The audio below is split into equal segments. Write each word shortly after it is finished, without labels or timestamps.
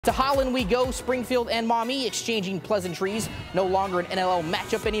To Holland we go. Springfield and Maumee exchanging pleasantries. No longer an NLL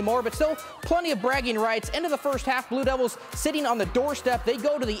matchup anymore, but still plenty of bragging rights. End of the first half, Blue Devils sitting on the doorstep. They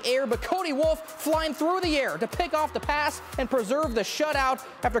go to the air, but Cody Wolf flying through the air to pick off the pass and preserve the shutout.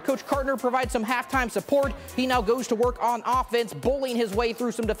 After Coach Cartner provides some halftime support, he now goes to work on offense, bullying his way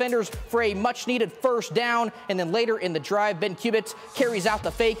through some defenders for a much-needed first down. And then later in the drive, Ben Cubits carries out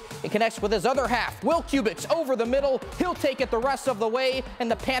the fake and connects with his other half. Will Cubits over the middle. He'll take it the rest of the way, and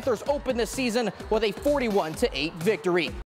the Panthers open this season with a 41-8 victory.